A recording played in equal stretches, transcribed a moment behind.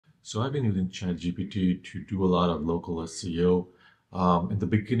So I've been using ChatGPT to do a lot of local SEO. In the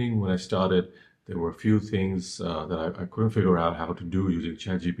beginning, when I started, there were a few things that I couldn't figure out how to do using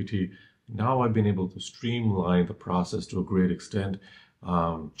ChatGPT. Now I've been able to streamline the process to a great extent.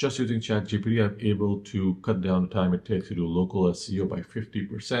 Just using ChatGPT, I'm able to cut down the time it takes to do local SEO by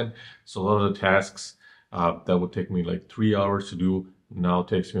 50%. So a lot of the tasks that would take me like 3 hours to do now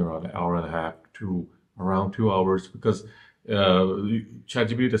takes me around an hour and a half to around 2 hours because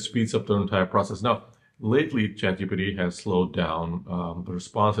ChatGPT just speeds up the entire process. Now, lately, ChatGPT has slowed down. The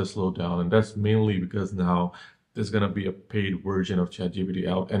response has slowed down, and that's mainly because now there's going to be a paid version of ChatGPT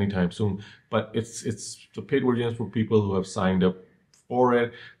out anytime soon. But it's the paid version is for people who have signed up for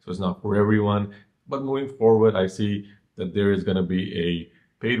it, so it's not for everyone. But moving forward, I see that there is going to be a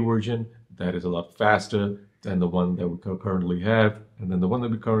paid version that is a lot faster than the one that we currently have, and then the one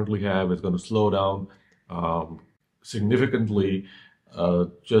that we currently have is going to slow down significantly,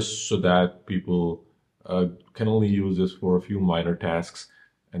 just so that people can only use this for a few minor tasks.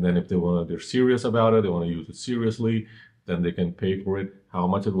 And then if they're serious about it, they want to use it seriously, then they can pay for it. How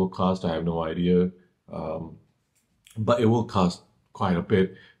much it will cost, I have no idea. But it will cost quite a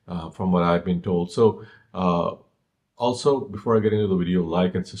bit from what I've been told. So also, before I get into the video,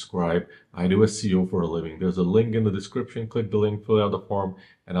 like and subscribe. I do SEO for a living. There's a link in the description. Click the link, fill out the form,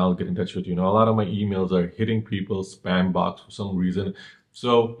 and I'll get in touch with you. Now, a lot of my emails are hitting people's spam box for some reason.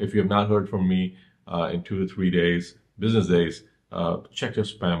 So if you have not heard from me in 2 to 3 days, business days, check your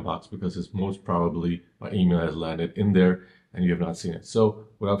spam box because it's most probably my email has landed in there and you have not seen it. So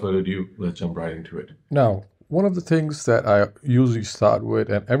without further ado, let's jump right into it. Now, one of the things that I usually start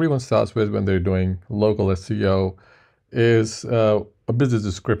with, and everyone starts with when they're doing local SEO, is a business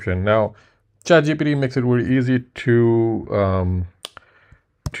description. Now, ChatGPT makes it really easy to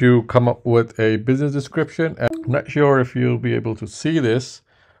come up with a business description. And I'm not sure if you'll be able to see this,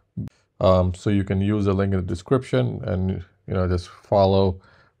 so you can use the link in the description and just follow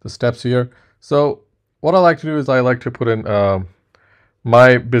the steps here. So what I like to do is I like to put in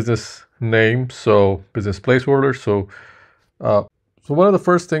my business name, so business placeholder. So one of the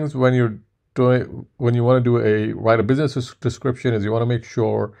first things when you want to write a business description is you want to make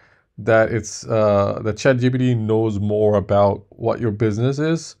sure that it's that ChatGPT knows more about what your business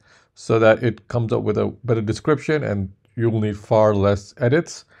is, so that it comes up with a better description and you'll need far less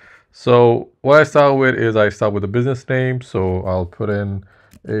edits. So what I start with is I start with a business name. So I'll put in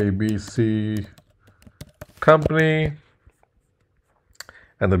ABC company,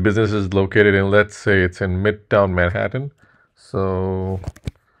 and the business is located in, let's say it's in Midtown Manhattan. So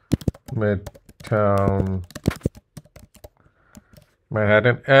Midtown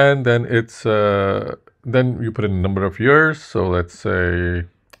Manhattan, and then it's then you put in a number of years. So let's say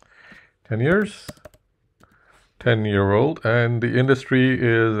 10 years, 10-year-old, and the industry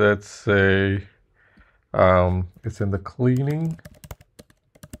is, let's say it's in the cleaning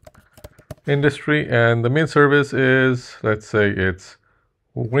industry, and the main service is, let's say it's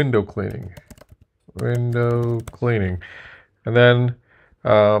window cleaning, and then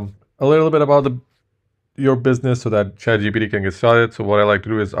a little bit about your business so that ChatGPT can get started. So what I like to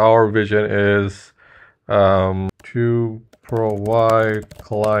do is, our vision is to provide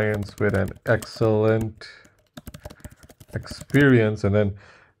clients with an excellent experience, and then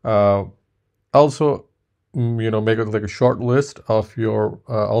also make it like a short list of your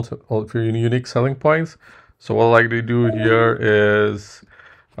unique selling points. So what I like to do here is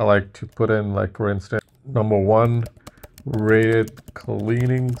I like to put in, like, for instance, #1 rated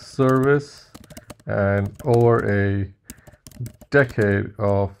cleaning service and over a decade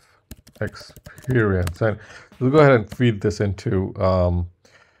of experience. And we'll go ahead and feed this into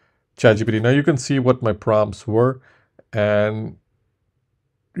ChatGPT. Now you can see what my prompts were, and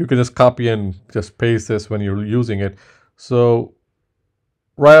you can just copy and just paste this when you're using it. So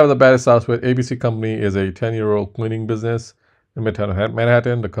right out of the bat, it starts with ABC Company is a 10-year-old cleaning business in Midtown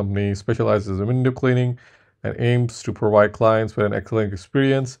Manhattan. The company specializes in window cleaning and aims to provide clients with an excellent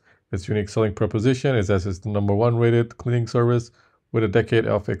experience. Its unique selling proposition is that it's the #1 rated cleaning service with a decade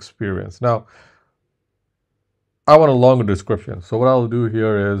of experience. Now, I want a longer description. So what I'll do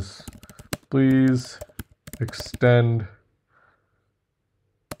here is, please extend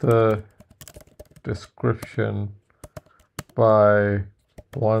the description by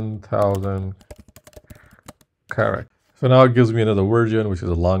 1,000 characters. So now it gives me another version, which is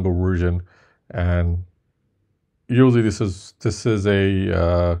a longer version, and usually this is the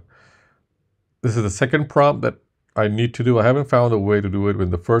second prompt that I need to do. I haven't found a way to do it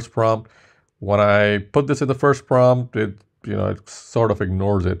with the first prompt. When I put this in the first prompt, it sort of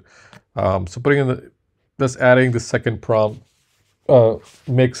ignores it. So putting in just adding the second prompt uh,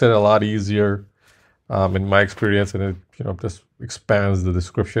 makes it a lot easier in my experience, and it just expands the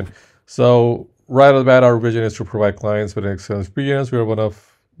description. So right off the bat, our vision is to provide clients with an excellent experience. We are one of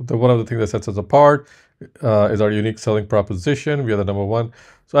the things that sets us apart is our unique selling proposition. We are the number one.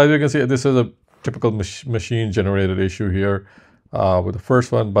 So as you can see, this is a typical machine generated issue here with the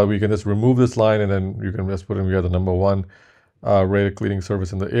first one, but we can just remove this line and then you can just put in we are the number one rated cleaning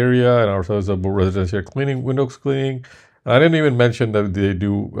service in the area, and our service is residential cleaning, windows cleaning. And I didn't even mention that they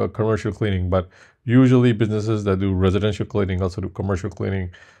do commercial cleaning, but usually businesses that do residential cleaning also do commercial cleaning,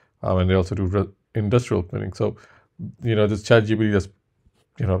 and they also do industrial cleaning. So, this ChatGPT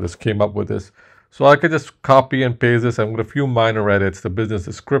just came up with this. So I could just copy and paste this. And with a few minor edits, the business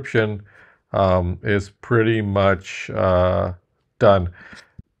description is pretty much done.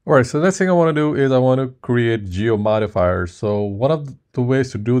 All right, so the next thing I want to do is I want to create geo modifiers. So one of the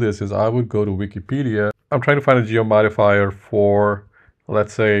ways to do this is I would go to Wikipedia. I'm trying to find a geo modifier for,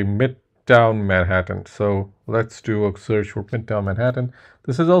 let's say, Midtown Manhattan. So let's do a search for Midtown Manhattan.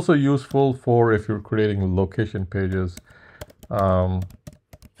 This is also useful for if you're creating location pages. And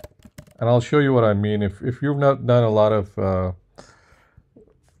I'll show you what I mean. If you've not done a lot of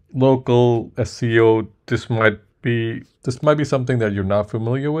local SEO, this might be something that you're not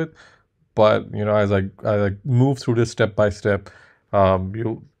familiar with. But as I move through this step by step, it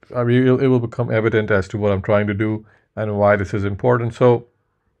will become evident as to what I'm trying to do and why this is important. So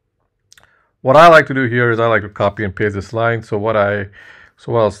what I like to do here is I like to copy and paste this line. So what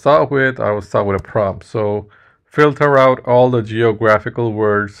I'll start with, I will start with a prompt. So filter out all the geographical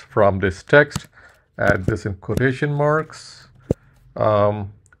words from this text, add this in quotation marks,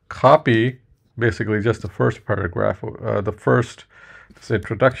 copy basically just the first paragraph, the first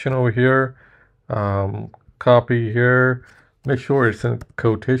introduction over here, copy here, make sure it's in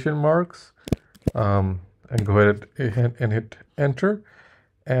quotation marks, and go ahead and hit enter.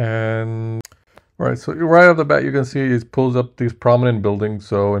 And all right, so right off the bat, you can see it pulls up these prominent buildings.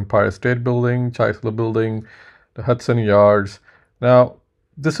 So Empire State Building, Chrysler Building, the Hudson Yards. Now,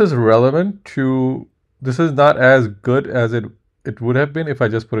 this is relevant to, this is not as good as it would have been if I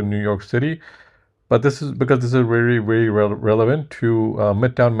just put in New York City. But this is because this is very, very relevant to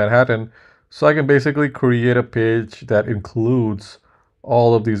Midtown Manhattan. So I can basically create a page that includes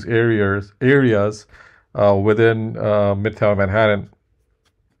all of these areas within Midtown Manhattan.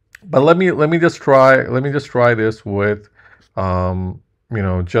 But let me just try this with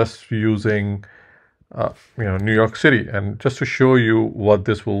just using New York City, and just to show you what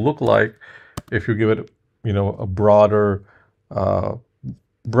this will look like if you give it a broader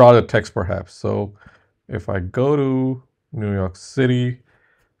text perhaps. So if I go to New York City,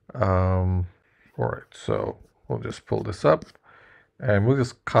 all right, so we'll just pull this up and we'll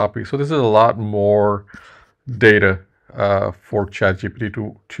just copy. So this is a lot more data for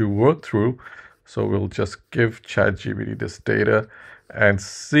ChatGPT to work through. So we'll just give ChatGPT this data and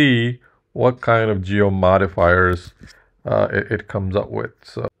see what kind of geo modifiers it comes up with.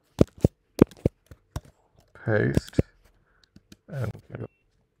 So paste, and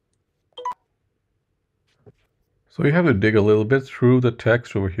so you have to dig a little bit through the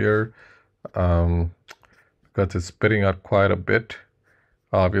text over here because it's spitting out quite a bit,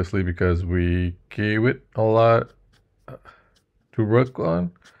 obviously because we gave it a lot to work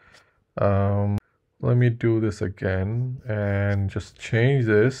on. Let me do this again and just change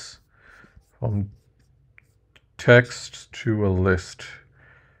this from text to a list.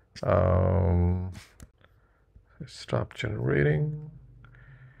 Stop generating,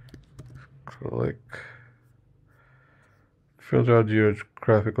 click, filter out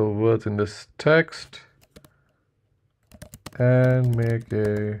geographical words in this text, and make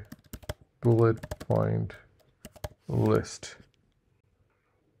a bullet point list.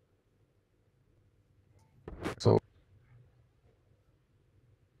 So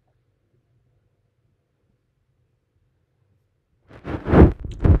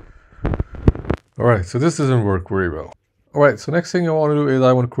all right, so this doesn't work very well. All right, so next thing I want to do is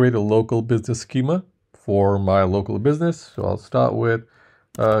I want to create a local business schema for my local business. So I'll start with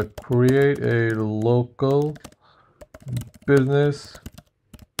create a local business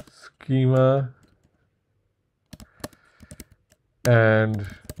schema and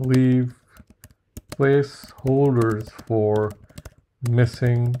leave placeholders for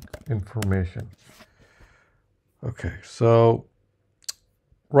missing information. Okay, so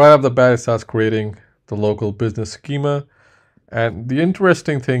right off the bat, it starts creating the local business schema. And the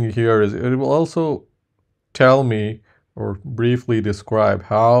interesting thing here is it will also tell me or briefly describe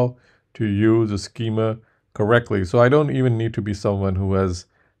how to use a schema correctly. So I don't even need to be someone who has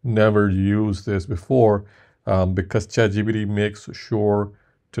never used this before. because ChatGPT makes sure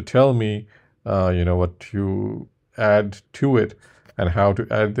to tell me, what to add to it and how to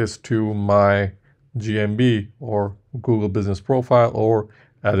add this to my GMB or Google Business Profile, or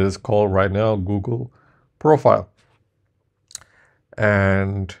as it is called right now, Google Profile.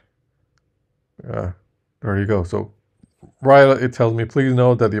 And there you go. So right, it tells me, please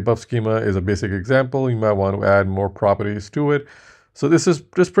note that the above schema is a basic example. You might want to add more properties to it. So this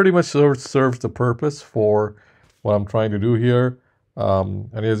pretty much serves the purpose for what I'm trying to do here.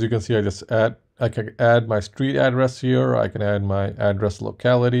 And as you can see, I can add my street address here. I can add my address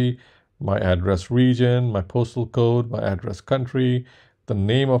locality, my address region, my postal code, my address country, the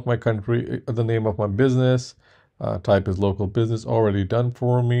name of my country, the name of my business. Type is local business, already done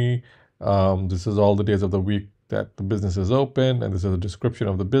for me. This is all the days of the week that the business is open, and this is a description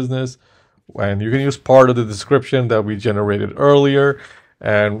of the business. And you can use part of the description that we generated earlier,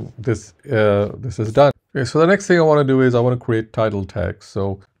 and this is done. Okay, so the next thing I want to do is I want to create title tags.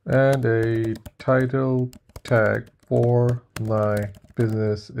 So, and a title tag for my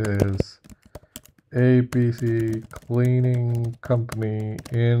business is ABC Cleaning Company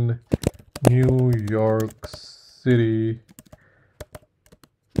in New York City,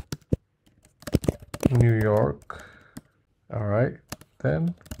 New York. All right,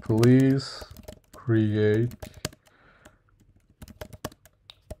 then please create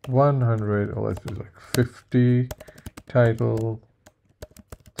 100, or let's do like 50 title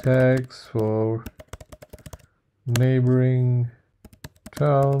tags for neighboring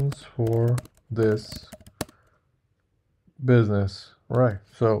towns for this business. Right,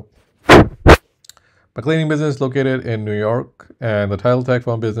 so my cleaning business is located in New York, and the title tag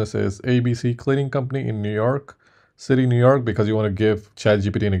for my business is ABC Cleaning Company in New York City, New York, because you want to give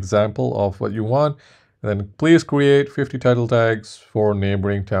ChatGPT an example of what you want. And then please create 50 title tags for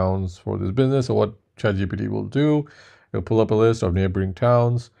neighboring towns for this business. So what ChatGPT will do, it'll pull up a list of neighboring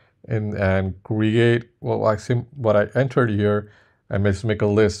towns and create what I entered here, and just make a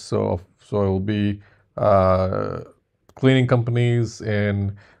list. So it will be cleaning companies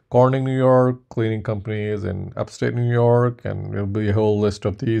in Corning, New York, cleaning companies in upstate New York, and it'll be a whole list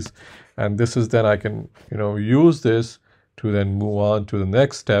of these. And this is then I can use this to then move on to the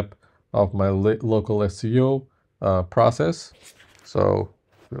next step of my local SEO process. So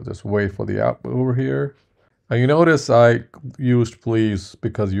we'll just wait for the app over here. And you notice I used please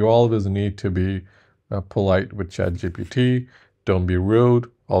because you always need to be polite with ChatGPT. Don't be rude.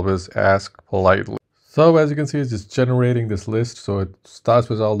 Always ask politely. So as you can see, it's just generating this list. So it starts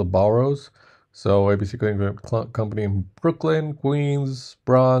with all the boroughs. So ABC Cleaning Company in Brooklyn, Queens,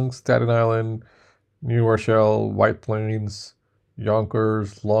 Bronx, Staten Island, New Rochelle, White Plains,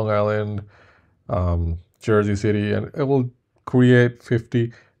 Yonkers, Long Island, Jersey City, and it will create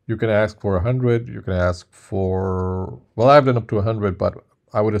 50. You can ask for 100. You can ask for, well, I've done up to 100, but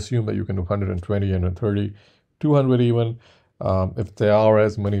I would assume that you can do 120, 130, 200 even, if there are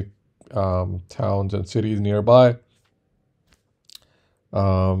as many towns and cities nearby.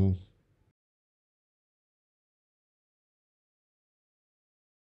 Um,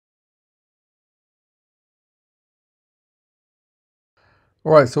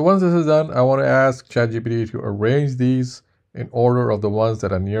 all right, so once this is done, I want to ask ChatGPT to arrange these in order of the ones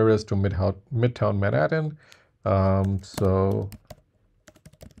that are nearest to Midtown Manhattan. So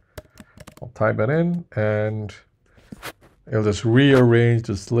I'll type it in, and it'll just rearrange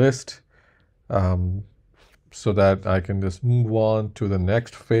this list so that I can just move on to the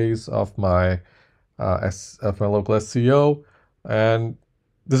next phase of my local SEO. And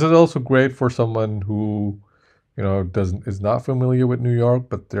this is also great for someone who is not familiar with New York,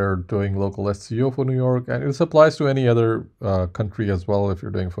 but they're doing local SEO for New York, and this applies to any other country as well. If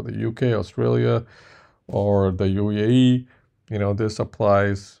you're doing for the UK, Australia, or the UAE, this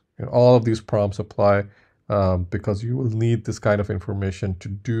applies. All of these prompts apply because you will need this kind of information to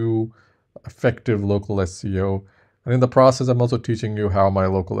do effective local SEO. And in the process, I'm also teaching you how my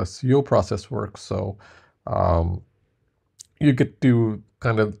local SEO process works. So you get to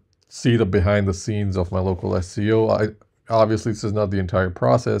kind of see the behind the scenes of my local SEO. Obviously, this is not the entire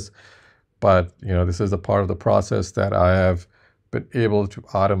process, but this is a part of the process that I have been able to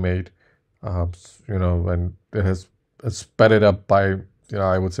automate. And it has sped it up by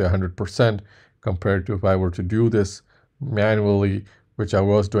I would say 100% compared to if I were to do this manually, which I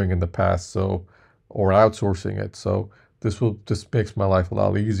was doing in the past. So, or outsourcing it. So this makes my life a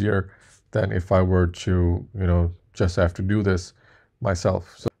lot easier than if I were to just have to do this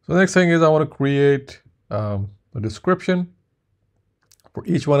myself. So the next thing is I want to create a description for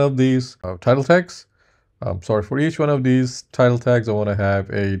each one of these title tags. For each one of these title tags, I want to have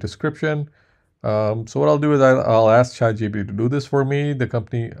a description. So what I'll do is I'll ask ChatGPT to do this for me. The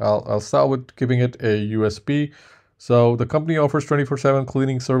company, I'll start with giving it a USP. So the company offers 24/7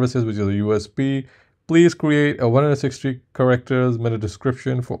 cleaning services, which is a USP. Please create a 160 characters meta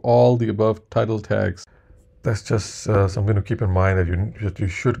description for all the above title tags. That's just something to keep in mind, that you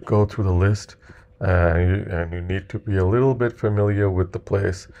should go through the list, and you need to be a little bit familiar with the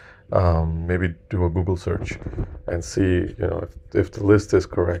place. Maybe do a Google search and see, if the list is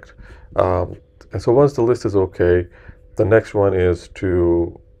correct. And so once the list is okay, the next one is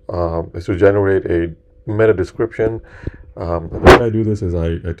to generate a meta description. The way I do this is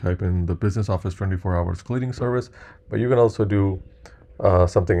I type in the business office 24 hours cleaning service, but you can also do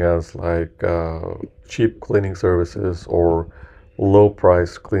something else like cheap cleaning services or low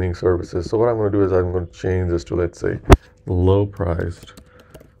priced cleaning services. So what I'm going to do is I'm going to change this to, let's say, low priced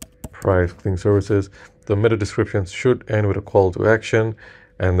price cleaning services. The meta description should end with a call to action,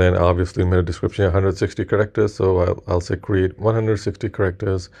 and then obviously meta description 160 characters. So I'll say create 160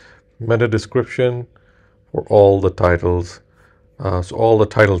 characters meta description for all the titles. So all the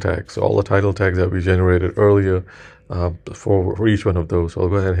title tags, that we generated earlier, for each one of those. So I'll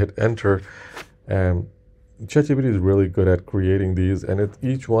go ahead and hit enter. And ChatGPT is really good at creating these, and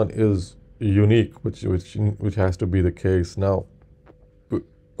each one is unique, which has to be the case. Now,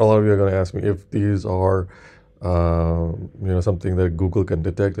 a lot of you are going to ask me if these are, something that Google can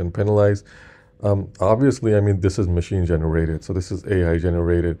detect and penalize. Obviously, I mean, this is machine generated, so this is AI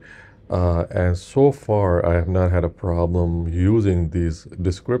generated. And so far, I have not had a problem using these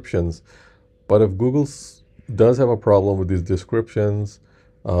descriptions. But if Google does have a problem with these descriptions,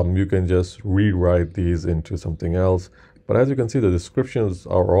 you can just rewrite these into something else. But as you can see, the descriptions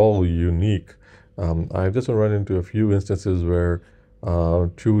are all unique. I've just run into a few instances where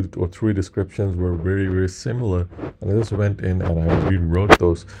 2 or 3 descriptions were very, very similar, and I just went in and I rewrote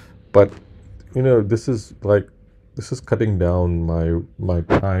those. But this is cutting down my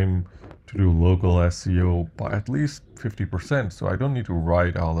time to do local SEO by at least 50%. So I don't need to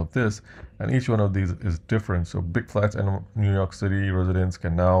write all of this, and each one of these is different. So Big Flats and New York City residents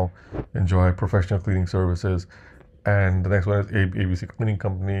can now enjoy professional cleaning services. And the next one is ABC Cleaning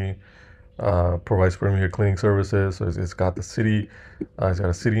Company, provides premier cleaning services. So it's got the city, it's got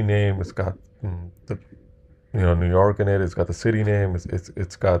a city name, it's got the New York in it, it's got the city name,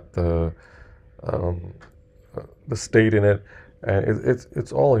 it's got the state in it, and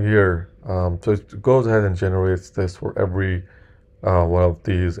it's all here. So it goes ahead and generates this for every one of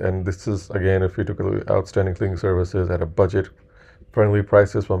these. And this is, again, if you took a look at outstanding cleaning services at a budget friendly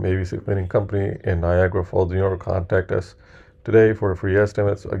prices from ABC Cleaning Company in Niagara Falls, New York. Contact us today for a free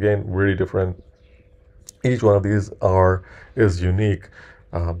estimate. So again, really different. Each one of these is unique.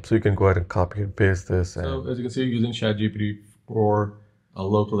 So you can go ahead and copy and paste this. So as you can see, using ChatGPT for a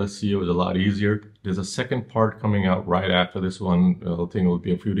local SEO is a lot easier. There's a second part coming out right after this one. I think it will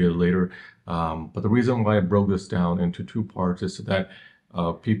be a few days later. But the reason why I broke this down into 2 parts is so that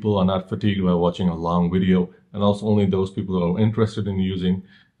people are not fatigued by watching a long video, and also only those people who are interested in using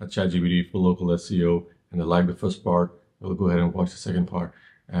ChatGPT for local SEO and they like the first part, will go ahead and watch the second part.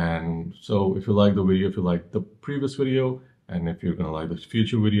 And so if you like the video, if you like the previous video, and if you're going to like this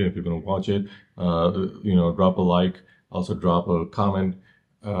future video, if you're going to watch it, drop a like, also drop a comment,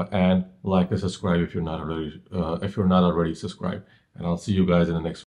 and like and subscribe if you're not already subscribed. And I'll see you guys in the next